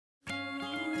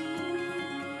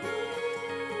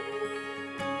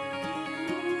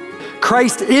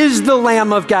Christ is the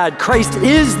Lamb of God. Christ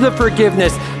is the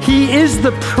forgiveness. He is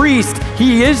the priest.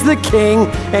 He is the king,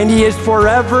 and he is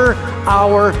forever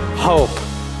our hope.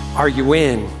 Are you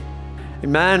in?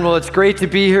 Amen. Well, it's great to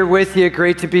be here with you.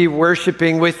 Great to be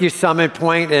worshiping with you, Summit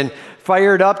Point, and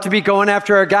fired up to be going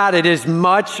after our God. It is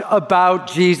much about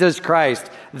Jesus Christ.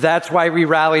 That's why we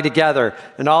rally together.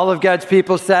 And all of God's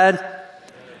people said,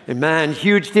 amen.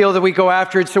 Huge deal that we go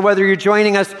after it. So whether you're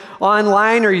joining us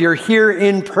online or you're here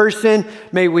in person,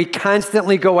 may we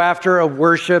constantly go after a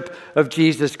worship of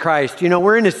Jesus Christ. You know,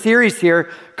 we're in a series here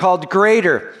called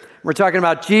Greater. We're talking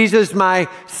about Jesus, my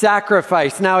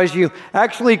sacrifice. Now, as you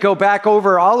actually go back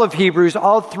over all of Hebrews,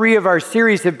 all three of our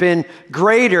series have been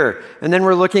greater. And then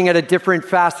we're looking at a different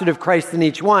facet of Christ in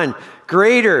each one.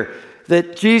 Greater,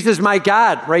 that Jesus, my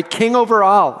God, right? King over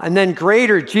all. And then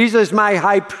greater, Jesus, my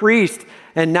high priest.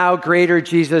 And now greater,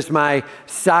 Jesus, my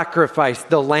sacrifice,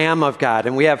 the Lamb of God.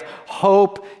 And we have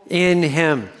hope in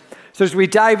him. So as we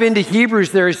dive into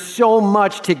Hebrews, there is so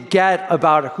much to get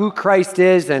about who Christ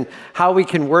is and how we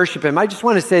can worship him. I just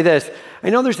want to say this. I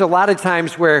know there's a lot of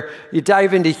times where you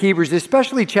dive into Hebrews,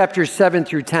 especially chapters 7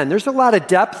 through 10. There's a lot of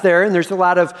depth there, and there's a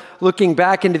lot of looking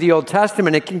back into the Old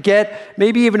Testament. It can get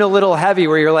maybe even a little heavy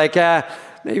where you're like,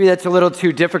 maybe that's a little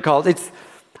too difficult.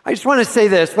 I just want to say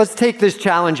this. Let's take this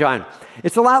challenge on.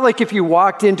 It's a lot like if you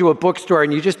walked into a bookstore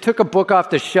and you just took a book off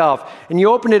the shelf and you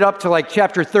open it up to like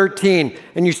chapter 13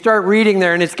 and you start reading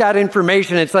there and it's got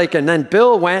information. It's like, and then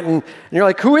Bill went and you're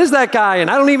like, who is that guy?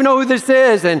 And I don't even know who this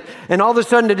is. And all of a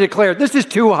sudden to declare, this is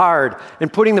too hard,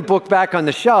 and putting the book back on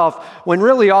the shelf when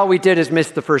really all we did is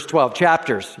miss the first 12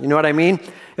 chapters. You know what I mean?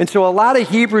 And so a lot of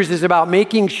Hebrews is about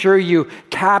making sure you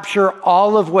capture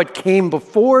all of what came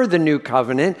before the new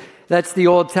covenant. That's the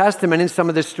Old Testament and some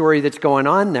of the story that's going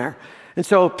on there. And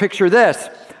so picture this.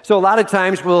 So a lot of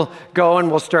times we'll go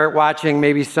and we'll start watching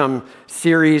maybe some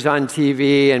series on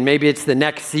TV, and maybe it's the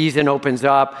next season opens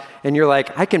up and you're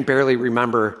like, I can barely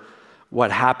remember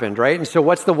what happened, right? And so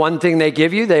what's the one thing they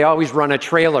give you? They always run a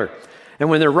trailer. And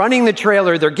when they're running the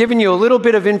trailer, they're giving you a little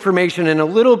bit of information and a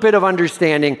little bit of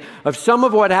understanding of some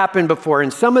of what happened before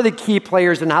and some of the key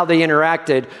players and how they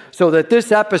interacted so that this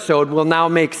episode will now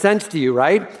make sense to you,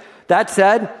 right? That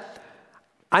said,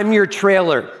 I'm your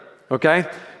trailer. Okay,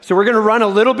 so we're going to run a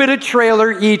little bit of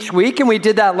trailer each week, and we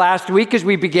did that last week as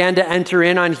we began to enter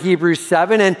in on Hebrews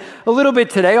 7, and a little bit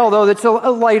today, although it's a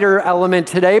lighter element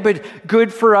today, but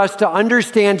good for us to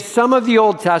understand some of the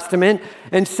Old Testament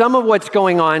and some of what's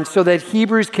going on so that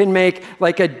Hebrews can make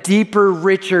like a deeper,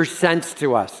 richer sense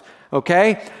to us.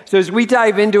 Okay, so as we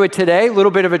dive into it today, a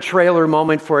little bit of a trailer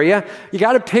moment for you. You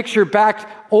got to picture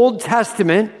back Old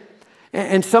Testament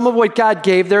and some of what God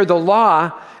gave there, the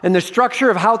law, and the structure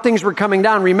of how things were coming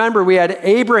down. Remember, we had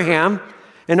Abraham,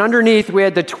 and underneath we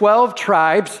had the 12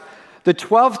 tribes. The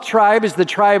 12th tribe is the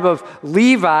tribe of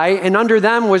Levi, and under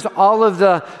them was all of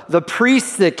the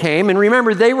priests that came. And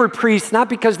remember, they were priests not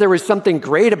because there was something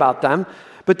great about them,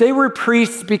 but they were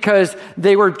priests because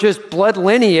they were just blood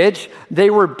lineage. They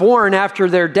were born after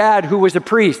their dad, who was a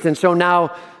priest, and so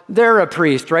now they're a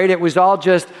priest, right? It was all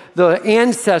just the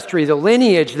ancestry, the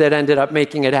lineage that ended up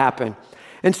making it happen.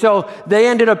 And so they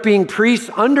ended up being priests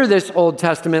under this Old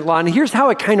Testament law. And here's how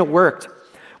it kind of worked.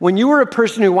 When you were a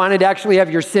person who wanted to actually have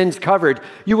your sins covered,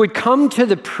 you would come to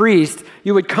the priest,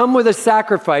 you would come with a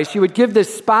sacrifice, you would give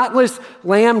this spotless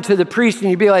lamb to the priest,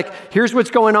 and you'd be like, here's what's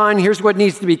going on, here's what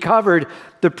needs to be covered.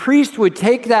 The priest would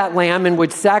take that lamb and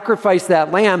would sacrifice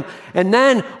that lamb, and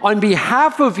then on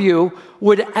behalf of you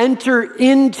would enter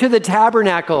into the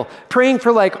tabernacle, praying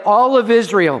for like all of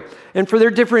Israel and for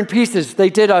their different pieces. They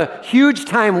did a huge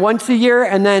time once a year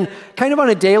and then kind of on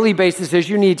a daily basis as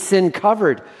you need sin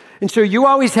covered. And so you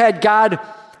always had God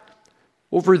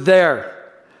over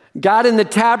there, God in the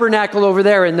tabernacle over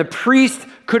there, and the priest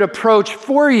could approach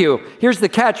for you. Here's the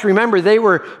catch. Remember, they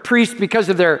were priests because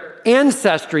of their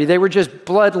ancestry. They were just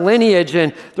blood lineage,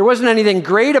 and there wasn't anything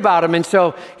great about them. And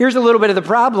so here's a little bit of the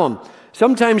problem.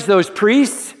 Sometimes those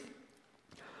priests,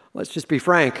 let's just be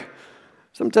frank,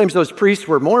 sometimes those priests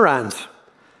were morons.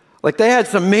 Like they had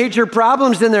some major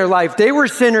problems in their life. They were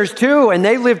sinners too, and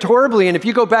they lived horribly. And if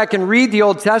you go back and read the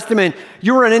Old Testament,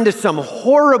 you run into some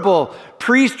horrible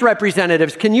priest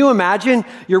representatives. Can you imagine?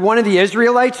 You're one of the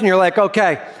Israelites and you're like,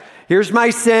 okay, here's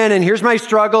my sin and here's my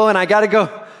struggle, and I gotta go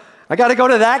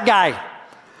to that guy.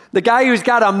 The guy who's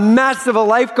got a mess of a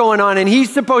life going on, and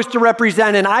he's supposed to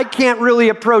represent, and I can't really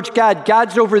approach God.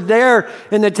 God's over there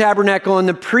in the tabernacle, and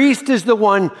the priest is the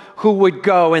one who would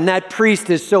go, and that priest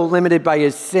is so limited by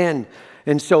his sin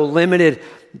and so limited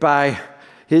by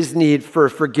his need for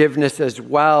forgiveness as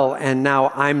well, and now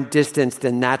I'm distanced,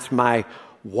 and that's my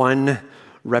one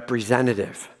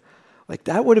representative. Like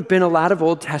that would have been a lot of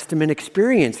Old Testament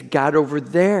experience, God over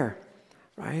there,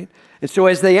 right? And so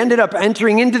as they ended up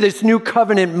entering into this new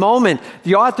covenant moment,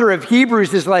 the author of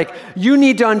Hebrews is like, you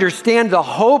need to understand the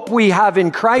hope we have in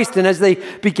Christ. And as they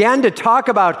began to talk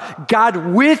about God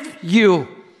with you,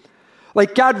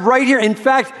 like God right here, in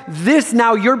fact, this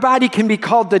now, your body can be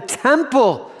called the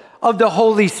temple of the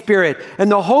Holy Spirit.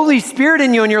 And the Holy Spirit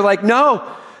in you, and you're like,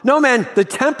 no, man, the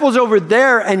temple's over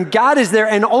there and God is there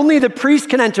and only the priest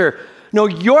can enter. No,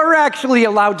 you're actually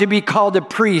allowed to be called a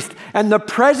priest, and the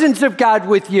presence of God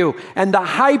with you, and the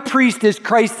high priest is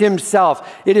Christ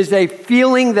himself. It is a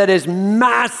feeling that is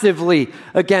massively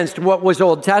against what was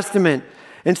Old Testament.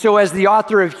 And so as the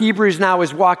author of Hebrews now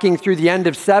is walking through the end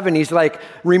of 7, he's like,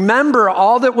 remember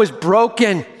all that was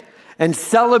broken and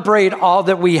celebrate all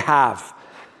that we have.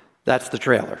 That's the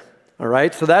trailer. All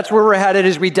right, so that's where we're headed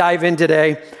as we dive in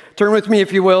today. Turn with me,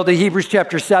 if you will, to Hebrews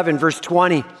chapter 7, verse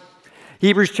 20.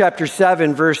 Hebrews chapter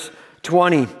 7, verse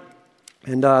 20.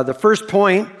 And the first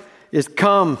point is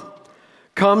come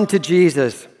to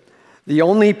Jesus, the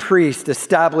only priest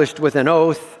established with an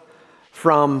oath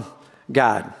from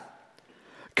God.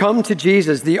 Come to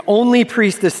Jesus, the only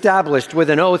priest established with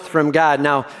an oath from God.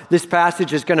 Now, this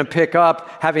passage is going to pick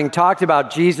up having talked about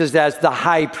Jesus as the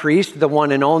high priest, the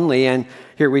one and only. And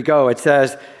here we go. It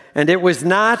says, and it was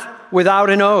not without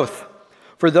an oath.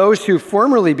 For those who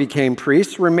formerly became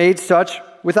priests were made such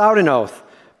without an oath.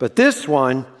 But this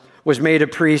one was made a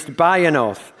priest by an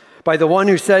oath, by the one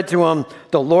who said to him,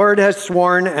 the Lord has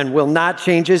sworn and will not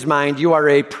change his mind. You are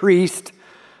a priest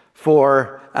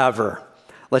forever.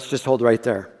 Let's just hold right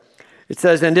there. It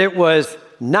says, and it was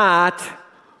not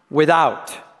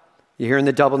without. You hearing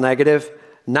the double negative?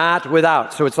 Not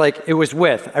without. So it's like it was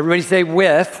with. Everybody say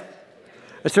with.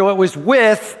 So it was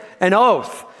with an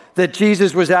oath that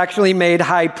Jesus was actually made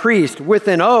high priest. With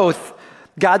an oath,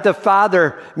 God the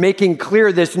Father making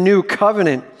clear this new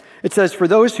covenant. It says, for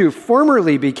those who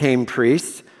formerly became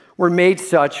priests were made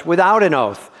such without an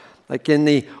oath. Like in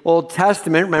the Old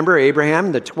Testament, remember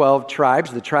Abraham, the 12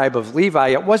 tribes, the tribe of Levi.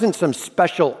 It wasn't some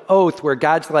special oath where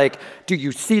God's like, do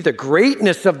you see the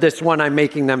greatness of this one I'm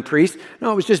making them priests?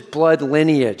 No, it was just blood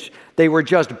lineage. They were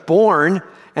just born,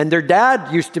 and their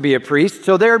dad used to be a priest,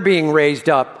 so they're being raised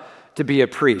up to be a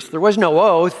priest. There was no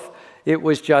oath. It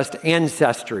was just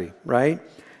ancestry, right?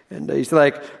 And he's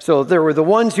like, so there were the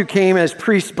ones who came as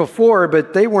priests before,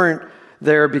 but they weren't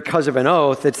there because of an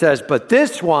oath. It says, but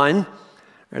this one,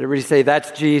 right, everybody say,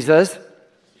 that's Jesus.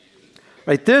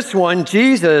 Right, this one,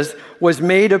 Jesus, was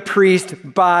made a priest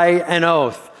by an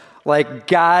oath. Like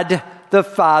God the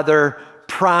Father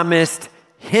promised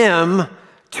him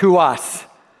to us.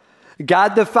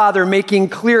 God the Father making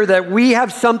clear that we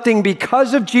have something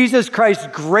because of Jesus Christ's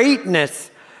greatness,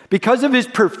 because of his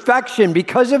perfection,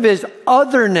 because of his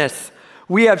otherness.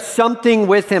 We have something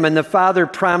with him, and the Father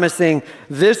promising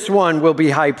this one will be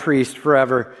high priest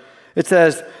forever. It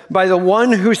says, by the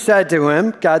one who said to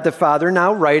him, God the Father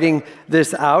now writing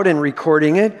this out and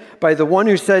recording it, by the one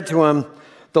who said to him,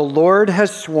 the Lord has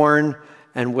sworn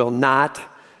and will not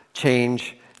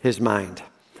change his mind.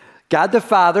 God the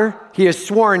Father, he has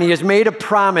sworn, he has made a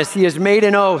promise, he has made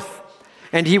an oath,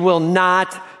 and he will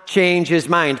not change his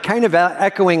mind. Kind of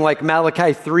echoing like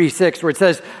Malachi 3:6, where it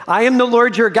says, I am the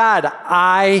Lord your God,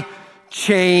 I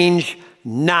change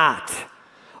not.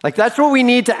 Like that's what we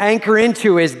need to anchor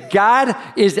into is God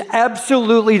is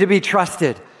absolutely to be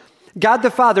trusted. God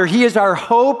the Father, he is our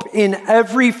hope in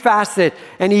every facet,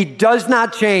 and he does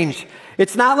not change.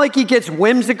 It's not like he gets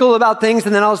whimsical about things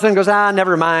and then all of a sudden goes,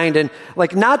 never mind. And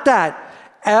like, not that.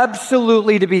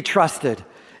 Absolutely to be trusted.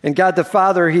 And God the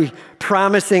Father, he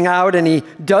promising out and he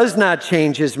does not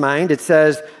change his mind. It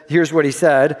says, here's what he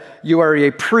said, you are a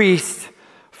priest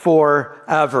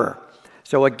forever.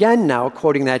 So again now,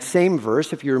 quoting that same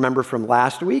verse, if you remember from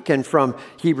last week and from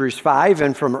Hebrews 5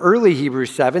 and from early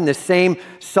Hebrews 7, the same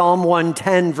Psalm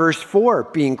 110 verse 4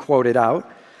 being quoted out.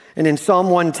 And in Psalm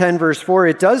 110 verse 4,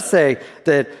 it does say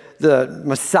that the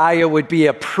Messiah would be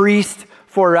a priest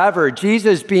forever.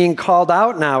 Jesus being called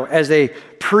out now as a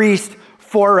priest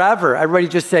forever. Everybody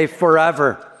just say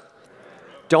forever.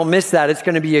 Don't miss that. It's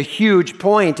going to be a huge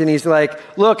point. And he's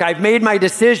like, look, I've made my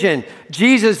decision.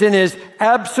 Jesus in his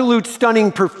absolute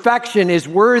stunning perfection is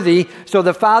worthy. So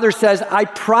the Father says, I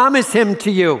promise him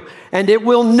to you, and it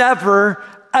will never,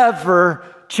 ever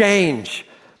change.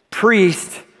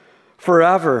 Priest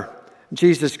forever.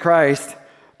 Jesus Christ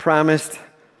promised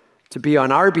to be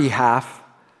on our behalf,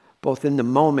 both in the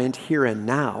moment, here and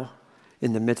now,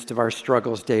 in the midst of our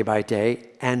struggles day by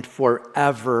day, and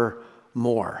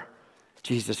forevermore.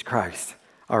 Jesus Christ,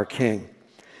 our King.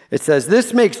 It says,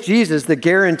 this makes Jesus the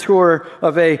guarantor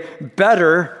of a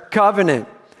better covenant.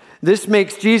 This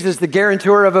makes Jesus the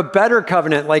guarantor of a better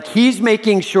covenant. Like he's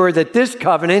making sure that this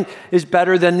covenant is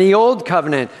better than the old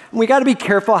covenant. And we got to be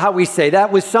careful how we say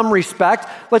that with some respect.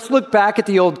 Let's look back at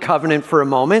the old covenant for a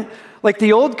moment. Like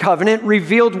the old covenant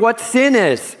revealed what sin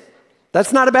is.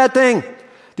 That's not a bad thing.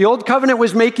 The old covenant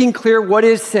was making clear what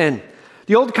is sin.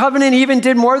 The old covenant even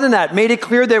did more than that, made it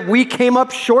clear that we came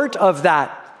up short of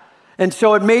that. And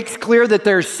so it makes clear that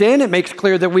there's sin. It makes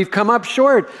clear that we've come up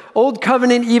short. Old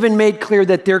covenant even made clear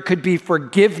that there could be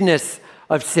forgiveness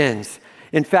of sins.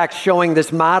 In fact, showing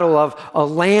this model of a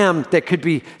lamb that could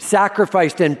be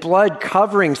sacrificed and blood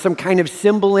covering some kind of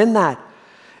symbol in that.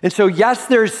 And so, yes,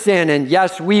 there's sin, and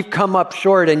yes, we've come up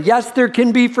short, and yes, there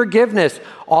can be forgiveness,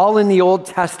 all in the Old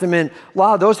Testament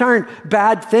law. Those aren't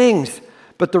bad things.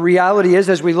 But the reality is,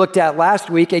 as we looked at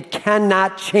last week, it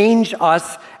cannot change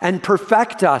us and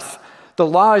perfect us. The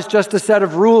law is just a set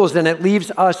of rules, and it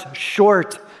leaves us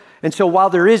short. And so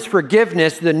while there is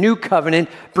forgiveness, the new covenant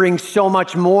brings so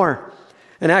much more.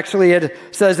 And actually, it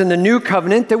says in the new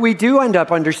covenant that we do end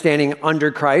up understanding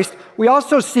under Christ. We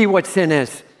also see what sin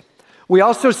is. We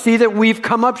also see that we've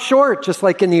come up short, just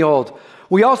like in the old.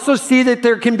 We also see that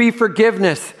there can be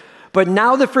forgiveness. But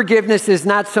now the forgiveness is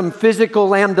not some physical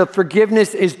lamb. The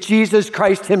forgiveness is Jesus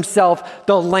Christ himself,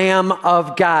 the Lamb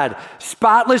of God.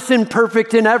 Spotless and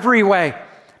perfect in every way,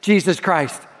 Jesus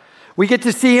Christ. We get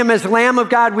to see him as Lamb of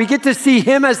God. We get to see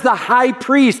him as the high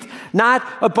priest, not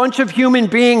a bunch of human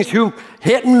beings who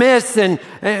hit and miss and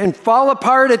fall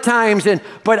apart at times,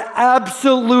 but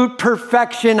absolute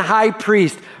perfection high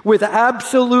priest with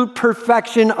absolute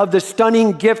perfection of the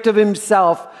stunning gift of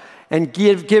himself and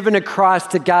given across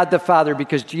to God the Father,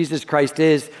 because Jesus Christ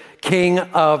is King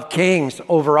of Kings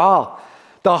overall.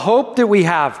 The hope that we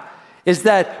have is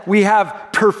that we have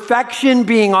perfection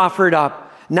being offered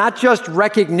up, not just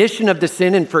recognition of the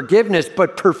sin and forgiveness,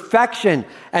 but perfection.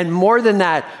 And more than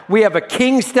that, we have a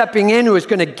king stepping in who is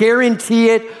going to guarantee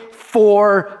it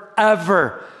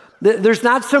forever. There's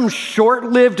not some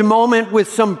short-lived moment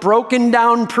with some broken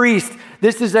down priest.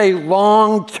 This is a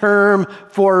long-term,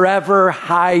 forever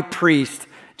high priest,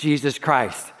 Jesus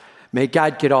Christ. May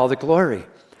God get all the glory.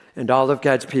 And all of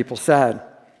God's people said,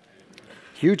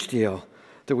 huge deal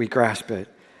that we grasp it.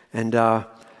 And,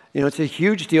 it's a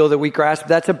huge deal that we grasp.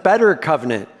 That's a better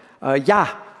covenant.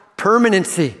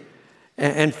 Permanency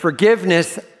and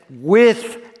forgiveness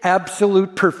with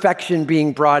absolute perfection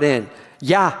being brought in.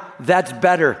 Yeah, that's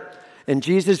better. And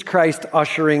Jesus Christ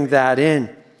ushering that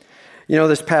in.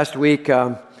 This past week,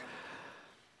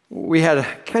 we had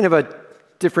kind of a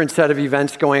different set of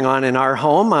events going on in our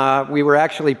home. We were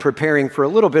actually preparing for a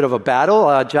little bit of a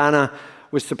battle. Jana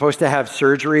was supposed to have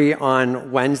surgery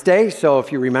on Wednesday. So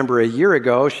if you remember a year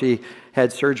ago, she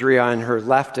had surgery on her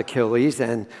left Achilles,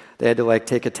 and they had to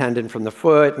take a tendon from the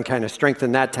foot and kind of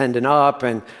strengthen that tendon up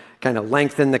and kind of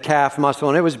lengthen the calf muscle.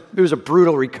 And it was a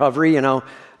brutal recovery,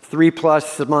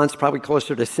 3+ months, probably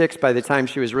closer to 6 by the time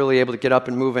she was really able to get up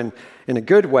and move in a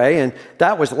good way. And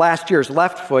that was last year's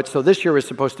left foot. So this year was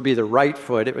supposed to be the right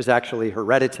foot. It was actually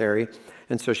hereditary.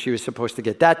 And so she was supposed to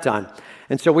get that done.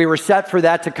 And so we were set for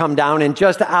that to come down. And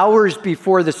just hours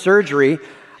before the surgery,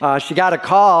 she got a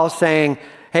call saying,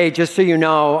 hey, just so you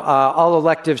know, all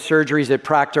elective surgeries at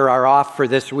Proctor are off for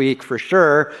this week for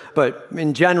sure, but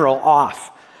in general,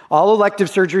 off. All elective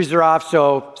surgeries are off,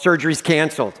 so surgery's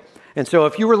canceled. And so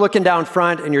if you were looking down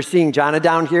front and you're seeing Jana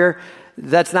down here,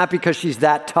 that's not because she's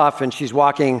that tough and she's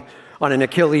walking on an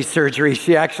Achilles surgery.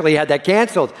 She actually had that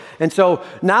canceled. And so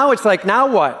now it's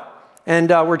now what? And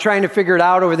we're trying to figure it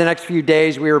out over the next few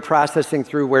days. We were processing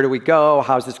through where do we go?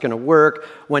 How's this going to work?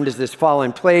 When does this fall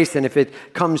in place? And if it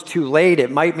comes too late, it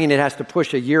might mean it has to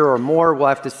push a year or more. We'll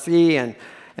have to see. And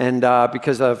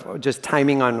because of just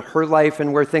timing on her life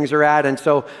and where things are at. And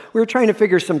so we were trying to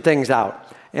figure some things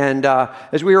out. And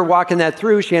as we were walking that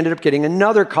through, she ended up getting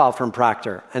another call from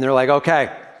Proctor. And they're like,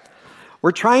 okay,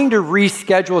 we're trying to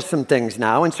reschedule some things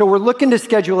now. And so we're looking to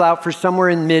schedule out for somewhere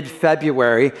in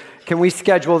mid-February. Can we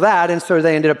schedule that? And so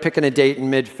they ended up picking a date in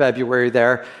mid-February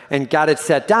there and got it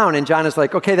set down. And Jana's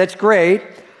like, okay, that's great.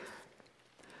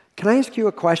 Can I ask you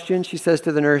a question? She says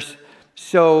to the nurse,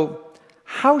 so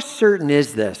how certain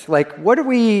is this? What are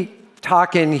we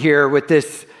talking here with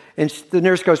this? And the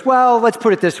nurse goes, well, let's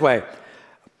put it this way.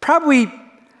 Probably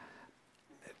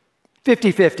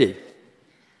 50-50.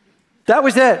 That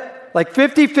was it.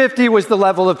 50-50 was the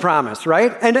level of promise,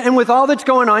 right? And with all that's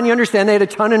going on, you understand they had a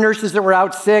ton of nurses that were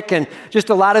out sick and just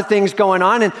a lot of things going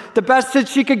on. And the best that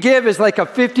she could give is a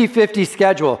 50-50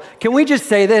 schedule. Can we just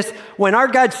say this? When our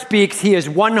God speaks, he is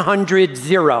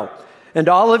 100-0. And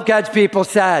all of God's people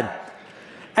said,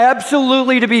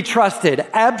 absolutely to be trusted,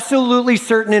 absolutely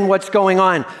certain in what's going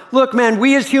on. Look, man,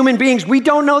 we as human beings, we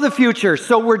don't know the future,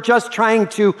 so we're just trying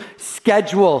to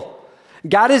schedule.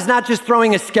 God is not just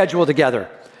throwing a schedule together.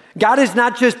 God is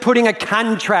not just putting a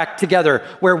contract together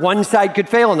where one side could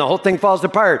fail and the whole thing falls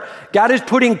apart. God is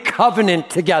putting covenant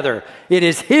together. It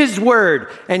is his word,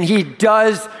 and he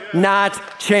does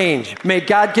not change. May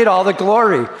God get all the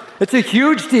glory. It's a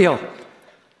huge deal.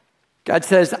 God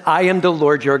says, I am the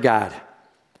Lord your God,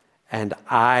 and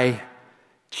I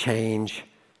change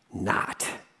not.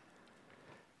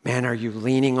 Man, are you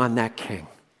leaning on that king?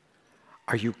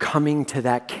 Are you coming to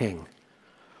that king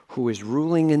who is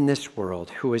ruling in this world,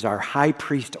 who is our high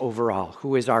priest over all,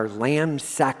 who is our lamb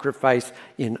sacrifice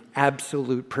in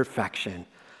absolute perfection?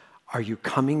 Are you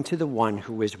coming to the one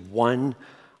who is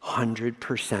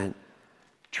 100%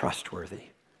 trustworthy?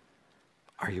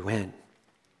 Are you in?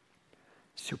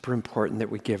 Super important that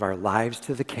we give our lives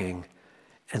to the king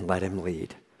and let him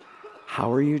lead.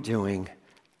 How are you doing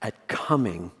at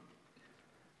coming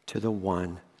to the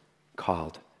one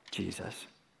called Jesus?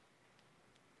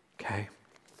 Okay?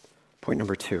 Point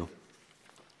number two.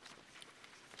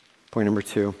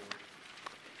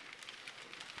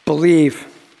 Believe.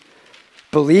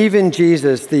 Believe in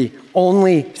Jesus, the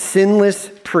only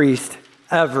sinless priest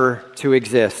ever to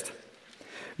exist.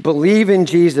 Believe in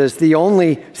Jesus, the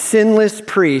only sinless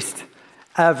priest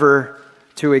ever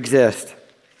to exist.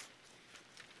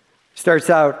 Starts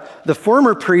out, the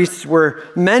former priests were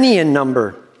many in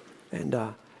number, and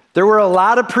there were a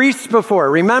lot of priests before.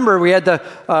 Remember, we had the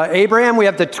Abraham, we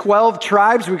have the 12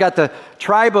 tribes, we got the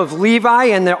tribe of Levi,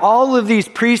 and all of these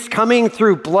priests coming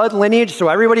through blood lineage. So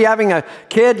everybody having a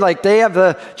kid, like they have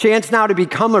the chance now to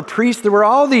become a priest. There were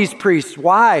all these priests.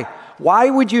 Why? Why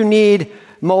would you need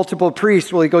multiple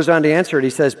priests? Well, he goes on to answer it. He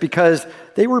says, because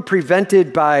they were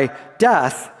prevented by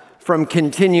death from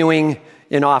continuing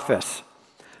in office.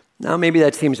 Now, maybe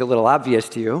that seems a little obvious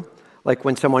to you. Like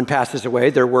when someone passes away,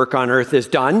 their work on earth is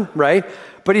done, right?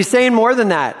 But he's saying more than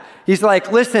that. He's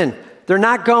like, listen, they're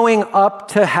not going up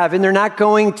to heaven. They're not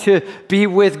going to be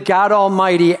with God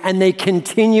Almighty, and they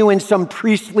continue in some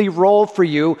priestly role for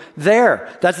you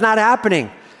there. That's not happening.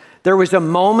 There was a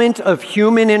moment of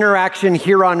human interaction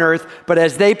here on earth, but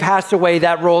as they pass away,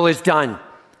 that role is done.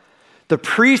 The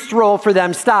priest role for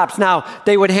them stops. Now,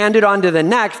 they would hand it on to the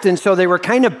next, and so they were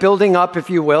kind of building up, if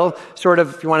you will, sort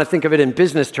of, if you want to think of it in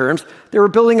business terms, they were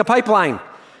building a pipeline.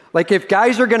 Like if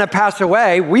guys are going to pass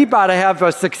away, we got to have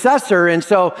a successor, and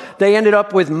so they ended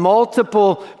up with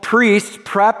multiple priests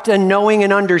prepped and knowing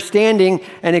and understanding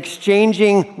and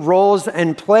exchanging roles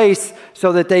and place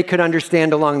so that they could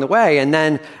understand along the way. And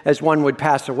then as one would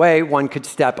pass away, one could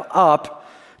step up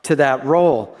to that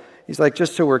role. He's like,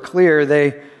 just so we're clear,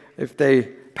 if they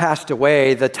passed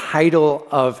away, the title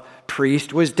of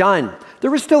priest was done. There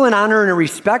was still an honor and a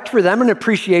respect for them, an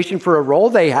appreciation for a role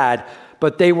they had,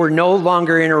 but they were no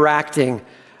longer interacting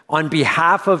on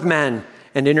behalf of men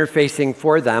and interfacing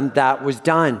for them. That was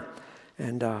done.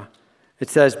 And it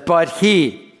says, but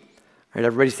he, all right,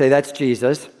 everybody say that's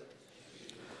Jesus,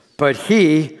 but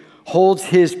he holds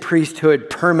his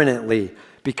priesthood permanently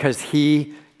because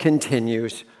he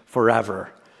continues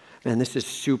forever. And this is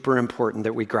super important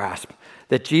that we grasp.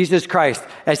 That Jesus Christ,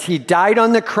 as he died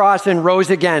on the cross and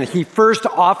rose again, he first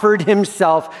offered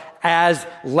himself as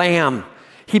lamb.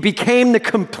 He became the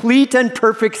complete and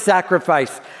perfect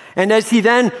sacrifice. And as he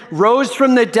then rose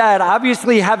from the dead,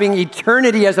 obviously having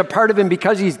eternity as a part of him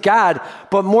because he's God,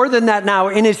 but more than that now,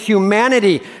 in his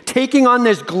humanity, taking on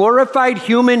this glorified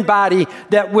human body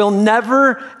that will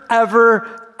never,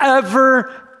 ever,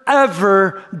 ever,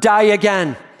 ever die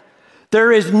again.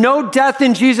 There is no death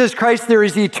in Jesus Christ. There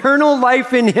is eternal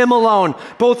life in him alone,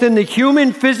 both in the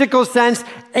human physical sense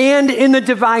and in the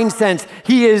divine sense.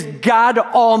 He is God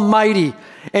Almighty.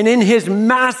 And in his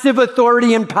massive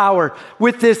authority and power,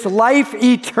 with this life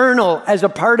eternal as a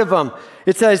part of him,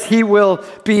 it says he will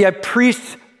be a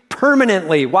priest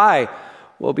permanently. Why?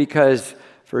 Well, because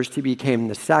first he became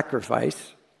the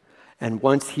sacrifice, and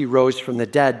once he rose from the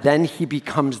dead, then he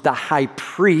becomes the high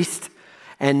priest.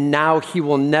 And now he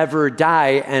will never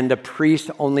die, and a priest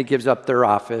only gives up their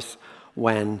office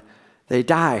when they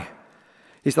die.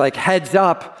 He's like, heads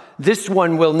up, this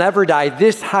one will never die.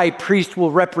 This high priest will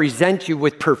represent you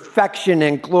with perfection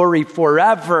and glory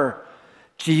forever.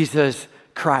 Jesus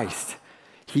Christ.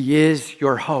 He is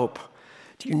your hope.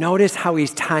 Do you notice how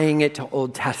he's tying it to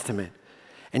Old Testament?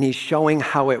 And he's showing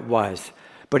how it was.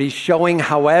 But he's showing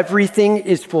how everything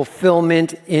is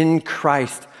fulfillment in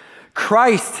Christ.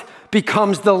 Christ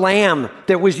becomes the lamb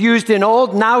that was used in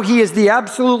old. Now he is the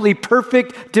absolutely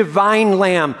perfect divine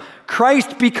lamb.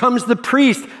 Christ becomes the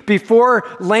priest. Before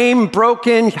lame,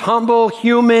 broken, humble,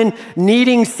 human,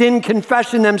 needing sin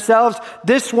confession themselves,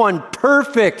 this one,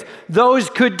 perfect, those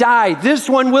could die. This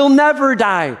one will never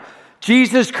die.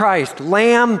 Jesus Christ,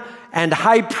 Lamb and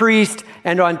High Priest,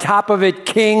 and on top of it,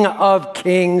 King of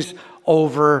Kings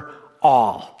over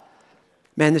all.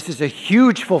 Man, this is a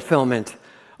huge fulfillment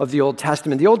of the Old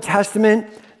Testament. The Old Testament,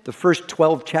 the first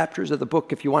 12 chapters of the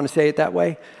book, if you want to say it that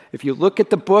way, if you look at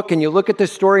the book and you look at the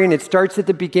story and it starts at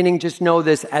the beginning, just know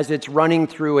this, as it's running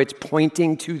through, it's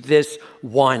pointing to this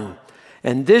one.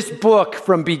 And this book,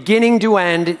 from beginning to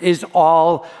end, is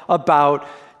all about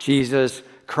Jesus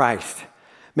Christ.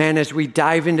 Man, as we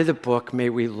dive into the book, may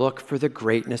we look for the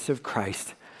greatness of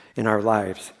Christ in our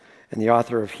lives. And the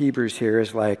author of Hebrews here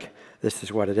is like, this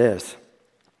is what it is.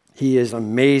 He is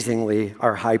amazingly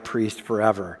our high priest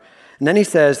forever. And then he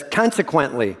says,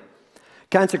 consequently,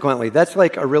 that's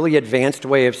like a really advanced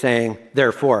way of saying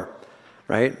therefore,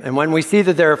 right? And when we see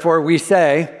the therefore, we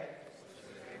say,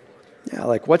 yeah,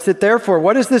 like, what's it there for?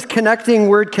 What is this connecting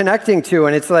word connecting to?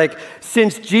 And it's like,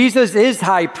 since Jesus is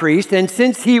high priest, and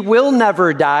since he will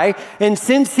never die, and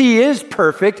since he is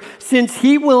perfect, since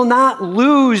he will not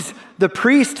lose the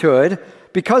priesthood,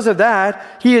 because of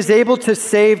that, he is able to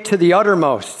save to the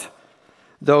uttermost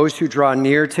those who draw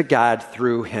near to God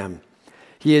through him.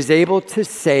 He is able to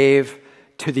save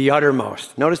to the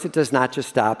uttermost. Notice it does not just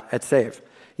stop at save.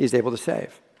 He is able to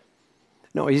save.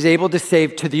 No, he's able to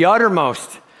save to the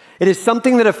uttermost. It is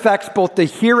something that affects both the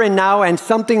here and now and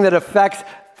something that affects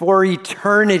for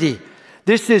eternity.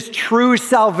 This is true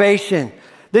salvation.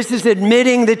 This is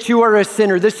admitting that you are a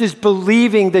sinner. This is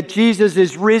believing that Jesus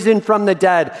is risen from the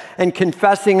dead and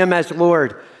confessing him as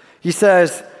Lord. He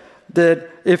says that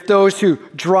if those who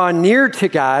draw near to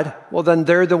God, well, then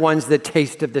they're the ones that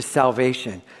taste of the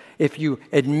salvation. If you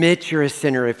admit you're a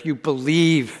sinner, if you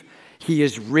believe he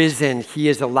is risen, he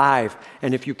is alive,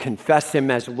 and if you confess him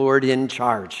as Lord in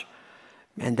charge,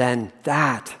 and then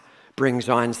that brings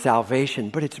on salvation.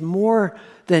 But it's more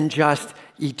than just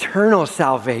eternal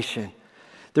salvation.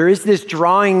 There is this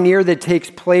drawing near that takes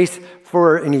place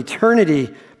for an eternity,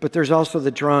 but there's also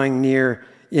the drawing near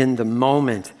in the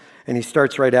moment. And he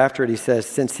starts right after it. He says,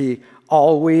 since he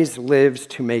always lives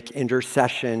to make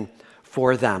intercession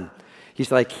for them.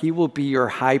 He's like, he will be your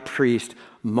high priest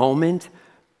moment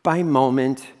by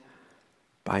moment,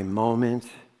 by moment,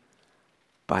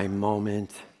 by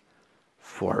moment,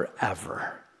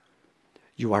 forever.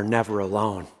 You are never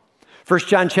alone. 1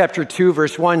 John chapter 2,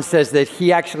 verse 1 says that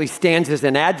he actually stands as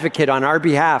an advocate on our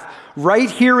behalf right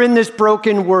here in this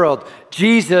broken world.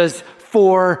 Jesus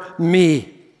for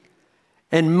me.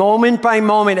 And moment by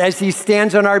moment, as he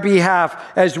stands on our behalf,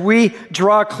 as we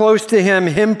draw close to him,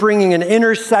 him bringing an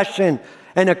intercession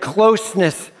and a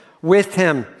closeness with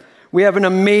him, we have an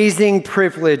amazing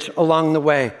privilege along the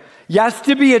way. Yes,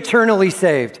 to be eternally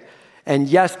saved, and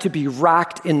yes, to be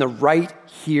rocked in the right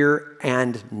here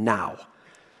and now.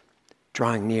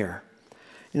 Drawing near.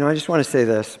 You know, I just want to say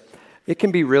this. It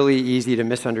can be really easy to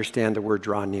misunderstand the word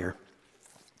draw near.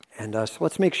 And so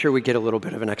let's make sure we get a little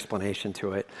bit of an explanation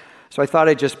to it. So I thought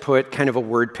I'd just put kind of a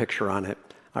word picture on it.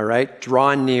 All right?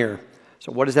 Draw near.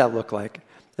 So what does that look like?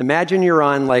 Imagine you're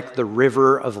on like the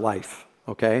river of life.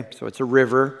 Okay? So it's a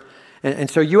river. And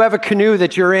so you have a canoe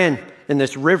that you're in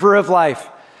this river of life.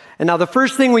 And now the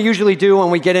first thing we usually do when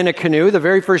we get in a canoe, the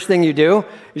very first thing you do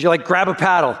is you like grab a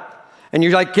paddle. And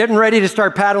you're like getting ready to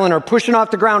start paddling or pushing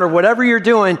off the ground or whatever you're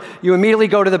doing, you immediately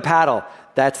go to the paddle.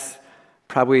 That's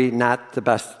probably not the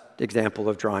best example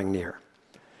of drawing near.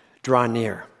 Draw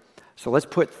near. So let's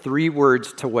put 3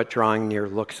 words to what drawing near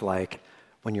looks like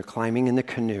when you're climbing in the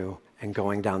canoe and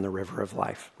going down the river of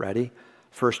life. Ready?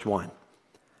 First one,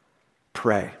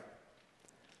 pray.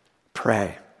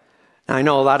 Pray. Now, I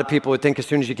know a lot of people would think as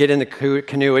soon as you get in the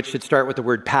canoe, it should start with the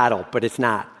word paddle, but it's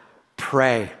not.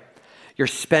 Pray. You're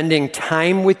spending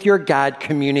time with your God,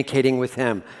 communicating with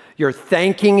him. You're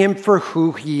thanking him for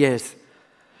who he is.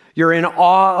 You're in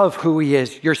awe of who he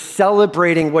is. You're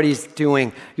celebrating what he's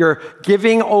doing. You're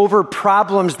giving over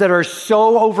problems that are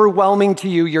so overwhelming to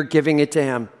you, you're giving it to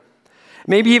him.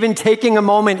 Maybe even taking a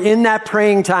moment in that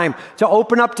praying time to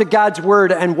open up to God's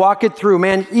word and walk it through.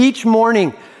 Man, each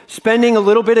morning, spending a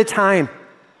little bit of time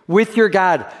with your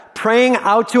God, praying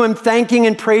out to him, thanking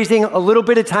and praising, a little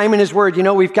bit of time in his word. You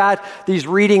know, we've got these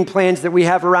reading plans that we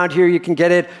have around here. You can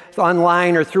get it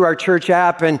online or through our church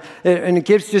app, and it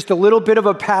gives just a little bit of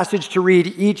a passage to read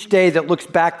each day that looks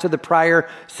back to the prior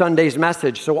Sunday's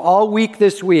message. So all week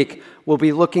this week, we'll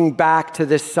be looking back to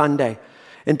this Sunday.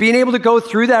 And being able to go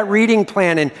through that reading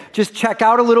plan and just check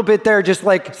out a little bit there, just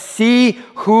like see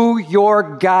who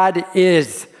your God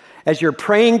is. as you're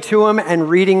praying to him and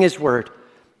reading his word.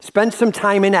 Spend some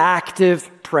time in active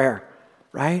prayer,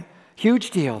 right?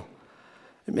 Huge deal.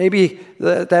 Maybe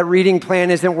that reading plan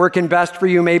isn't working best for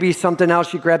you. Maybe something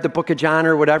else. You grab the book of John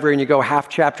or whatever and you go half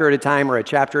chapter at a time or a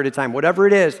chapter at a time. Whatever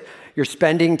it is, you're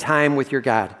spending time with your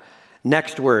God.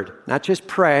 Next word, not just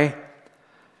pray,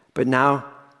 but now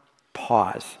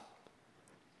pause.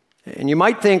 And you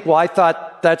might think, well, I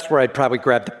thought that's where I'd probably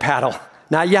grab the paddle.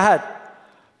 Not yet.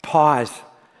 Pause.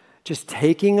 Just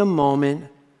taking a moment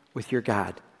with your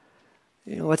God.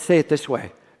 Let's say it this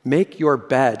way. Make your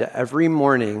bed every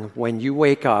morning when you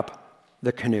wake up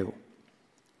the canoe.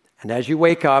 And as you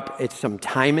wake up, it's some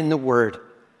time in the Word.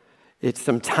 It's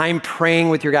some time praying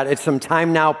with your God. It's some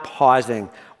time now pausing.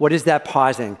 What is that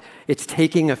pausing? It's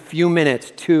taking a few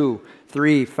minutes, 2,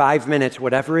 3, 5 minutes,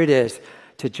 whatever it is,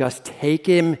 to just take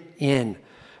him in.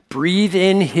 Breathe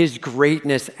in his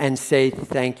greatness and say,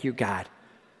 thank you, God.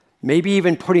 Maybe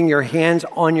even putting your hands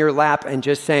on your lap and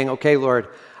just saying, okay, Lord,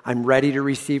 I'm ready to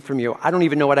receive from you. I don't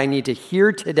even know what I need to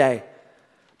hear today,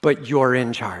 but you're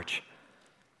in charge.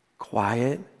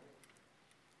 Quiet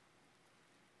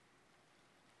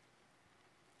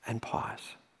and pause.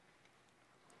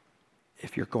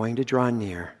 If you're going to draw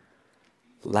near,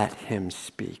 let him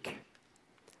speak.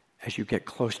 As you get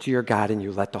close to your God and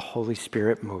you let the Holy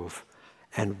Spirit move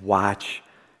and watch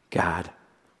God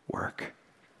work.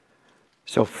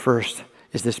 So first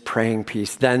is this praying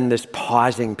piece, then this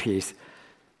pausing piece.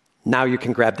 Now you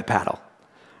can grab the paddle,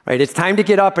 right? It's time to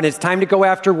get up and it's time to go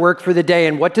after work for the day.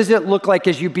 And what does it look like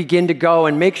as you begin to go?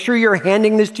 And make sure you're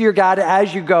handing this to your God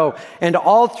as you go. And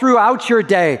all throughout your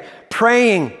day,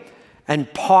 praying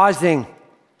and pausing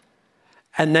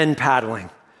and then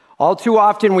paddling. All too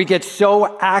often we get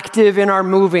so active in our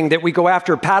moving that we go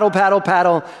after paddle, paddle,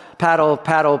 paddle, paddle,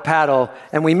 paddle, paddle.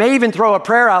 And we may even throw a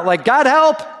prayer out like, God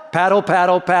help, paddle,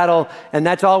 paddle, paddle. And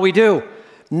that's all we do.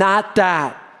 Not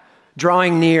that.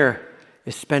 Drawing near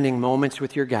is spending moments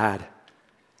with your God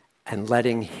and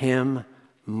letting him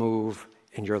move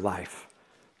in your life.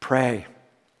 Pray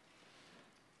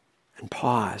and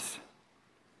pause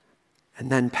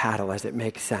and then paddle as it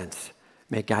makes sense.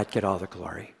 May God get all the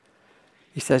glory.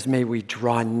 He says, may we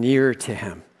draw near to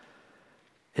him,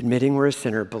 admitting we're a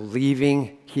sinner,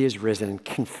 believing he is risen,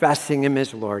 confessing him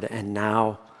as Lord, and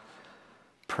now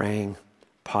praying,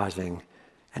 pausing,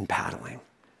 and paddling.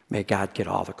 May God get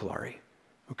all the glory,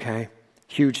 okay?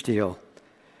 Huge deal.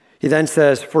 He then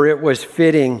says, for it was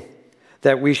fitting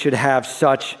that we should have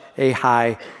such a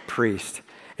high priest.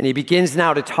 And he begins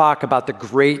now to talk about the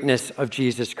greatness of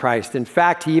Jesus Christ. In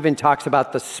fact, he even talks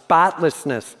about the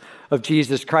spotlessness of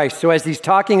Jesus Christ. So as he's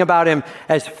talking about him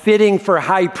as fitting for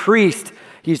high priest,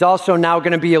 he's also now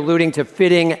going to be alluding to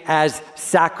fitting as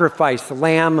sacrifice,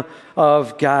 Lamb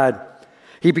of God.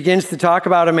 He begins to talk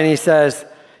about him and he says,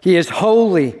 he is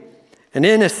holy and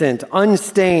innocent,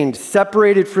 unstained,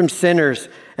 separated from sinners,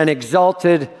 and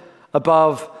exalted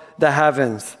above the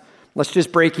heavens. Let's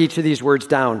just break each of these words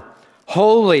down.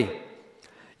 Holy.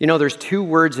 There's 2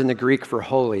 words in the Greek for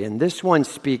holy, and this one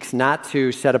speaks not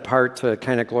to set apart to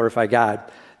kind of glorify God.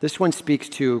 This one speaks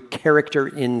to character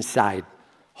inside.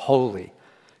 Holy.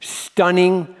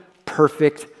 Stunning,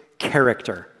 perfect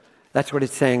character. That's what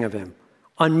it's saying of him.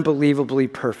 Unbelievably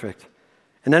perfect.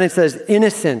 And then it says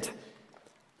innocent,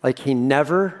 like he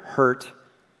never hurt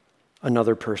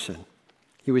another person.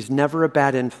 He was never a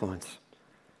bad influence.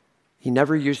 He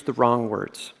never used the wrong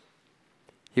words.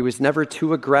 He was never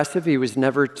too aggressive. He was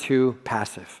never too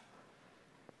passive.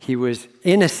 He was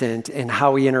innocent in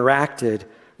how he interacted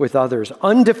with others.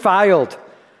 Undefiled,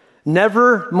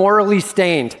 never morally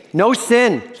stained. No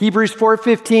sin. Hebrews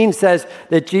 4:15 says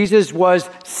that Jesus was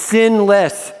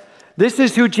sinless. This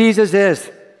is who Jesus is.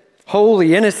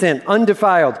 Holy, innocent,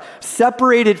 undefiled,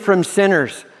 separated from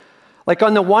sinners. Like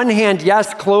on the one hand,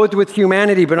 yes, clothed with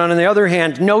humanity, but on the other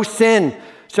hand, no sin,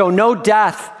 so no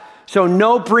death, so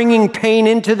no bringing pain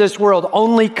into this world,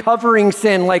 only covering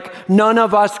sin like none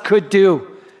of us could do,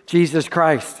 Jesus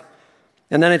Christ.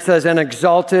 And then it says, and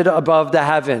exalted above the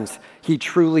heavens. He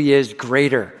truly is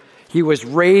greater. He was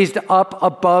raised up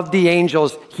above the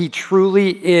angels. He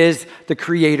truly is the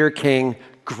Creator King,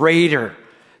 greater,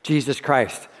 Jesus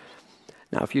Christ.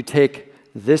 Now, if you take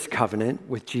this covenant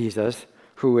with Jesus,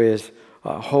 who is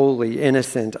holy,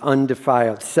 innocent,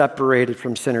 undefiled, separated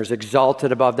from sinners,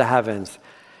 exalted above the heavens,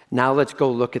 now let's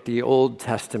go look at the Old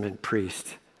Testament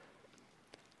priest.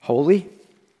 Holy?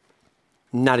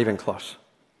 Not even close.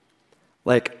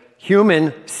 Like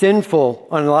human, sinful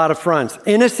on a lot of fronts.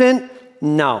 Innocent?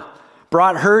 No.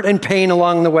 Brought hurt and pain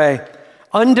along the way.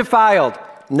 Undefiled?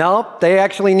 No, they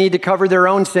actually need to cover their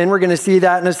own sin. We're going to see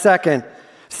that in a second.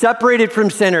 separated from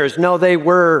sinners. No, they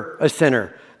were a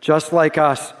sinner, just like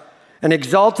us. And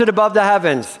exalted above the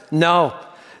heavens. No,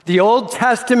 the Old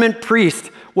Testament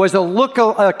priest was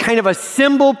a kind of a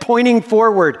symbol pointing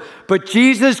forward, but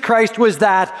Jesus Christ was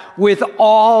that with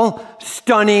all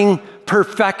stunning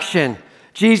perfection.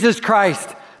 Jesus Christ,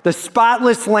 the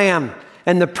spotless Lamb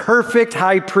and the perfect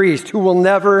high priest who will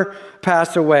never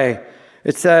pass away.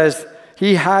 It says,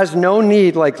 he has no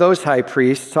need, like those high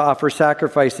priests, to offer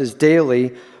sacrifices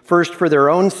daily, first for their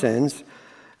own sins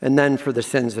and then for the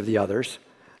sins of the others.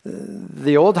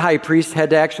 The old high priests had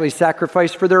to actually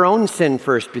sacrifice for their own sin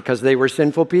first because they were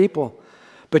sinful people.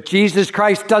 But Jesus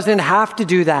Christ doesn't have to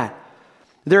do that.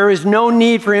 There is no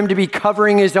need for him to be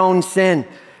covering his own sin.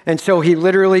 And so he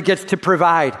literally gets to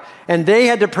provide. And they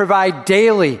had to provide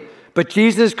daily, but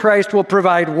Jesus Christ will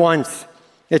provide once.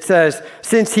 It says,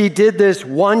 since he did this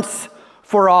once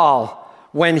for all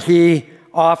when he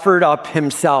offered up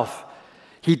himself.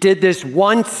 He did this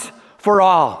once for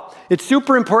all. It's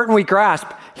super important we grasp.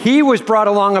 He was brought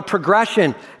along a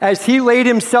progression as he laid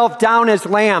himself down as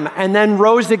lamb and then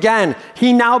rose again.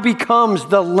 He now becomes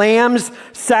the lamb's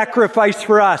sacrifice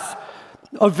for us,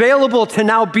 available to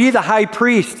now be the high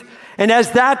priest. And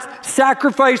as that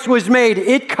sacrifice was made,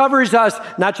 it covers us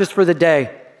not just for the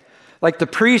day. Like the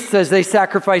priests, as they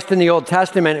sacrificed in the Old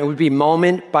Testament, it would be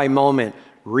moment by moment,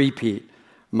 repeat.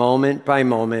 Moment by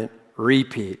moment,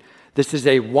 repeat. This is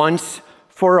a once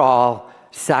for all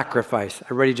sacrifice.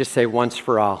 Everybody just say once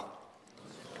for all.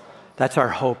 That's our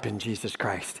hope in Jesus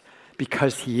Christ.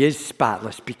 Because he is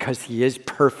spotless, because he is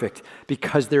perfect,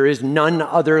 because there is none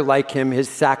other like him. His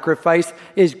sacrifice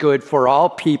is good for all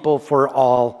people, for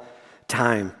all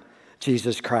time.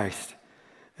 Jesus Christ.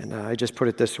 And I just put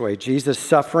it this way. Jesus'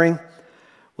 suffering,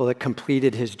 well, it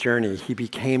completed his journey. He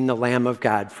became the Lamb of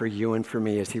God for you and for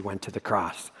me as he went to the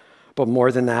cross. But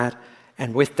more than that,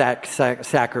 and with that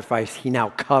sacrifice, he now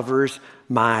covers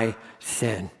my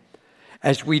sin.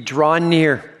 As we draw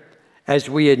near, as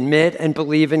we admit and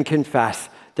believe and confess,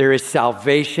 there is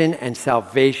salvation and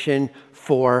salvation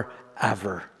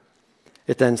forever.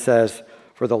 It then says,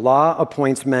 for the law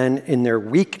appoints men in their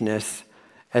weakness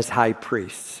as high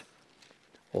priests.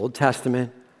 Old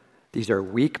Testament, these are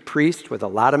weak priests with a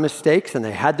lot of mistakes, and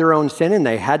they had their own sin, and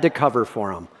they had to cover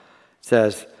for them. It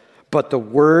says, but the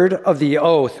word of the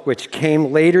oath, which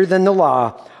came later than the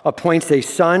law, appoints a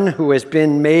son who has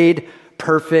been made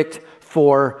perfect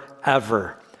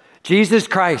forever. Jesus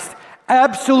Christ,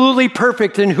 absolutely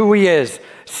perfect in who he is,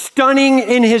 stunning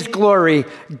in his glory,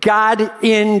 God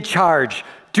in charge.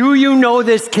 Do you know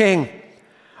this King?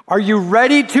 Are you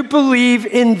ready to believe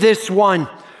in this one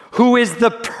who is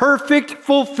the perfect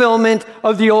fulfillment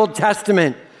of the Old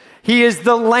Testament? He is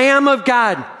the Lamb of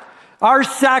God, our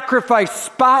sacrifice,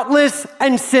 spotless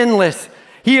and sinless.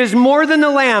 He is more than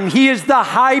the lamb. He is the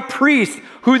high priest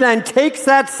who then takes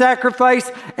that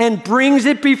sacrifice and brings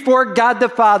it before God the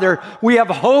Father. We have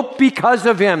hope because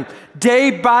of him, day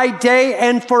by day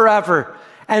and forever.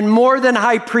 And more than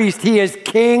high priest, he is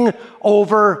king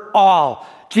over all.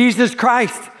 Jesus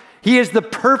Christ, he is the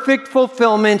perfect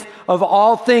fulfillment of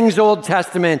all things Old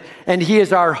Testament, and he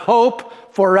is our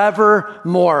hope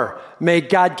forevermore. May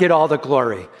God get all the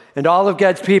glory. And all of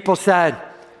God's people said,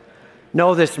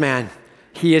 know this man,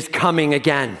 he is coming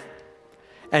again.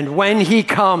 And when he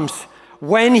comes,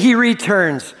 when he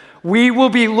returns, we will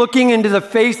be looking into the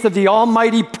face of the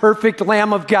almighty perfect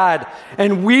Lamb of God,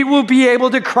 and we will be able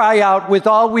to cry out with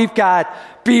all we've got,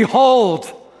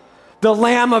 behold, the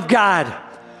Lamb of God,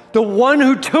 the one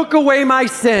who took away my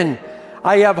sin.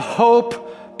 I have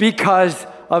hope because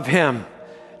of him.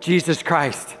 Jesus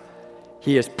Christ,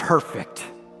 he is perfect.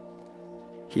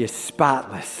 He is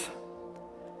spotless.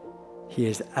 He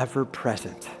is ever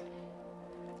present.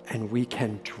 And we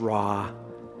can draw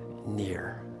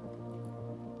near.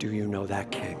 Do you know that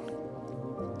King?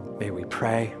 May we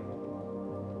pray.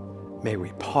 May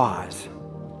we pause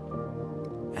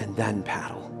and then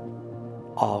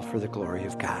paddle, all for the glory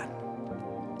of God.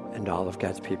 And all of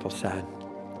God's people said,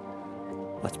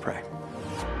 let's pray.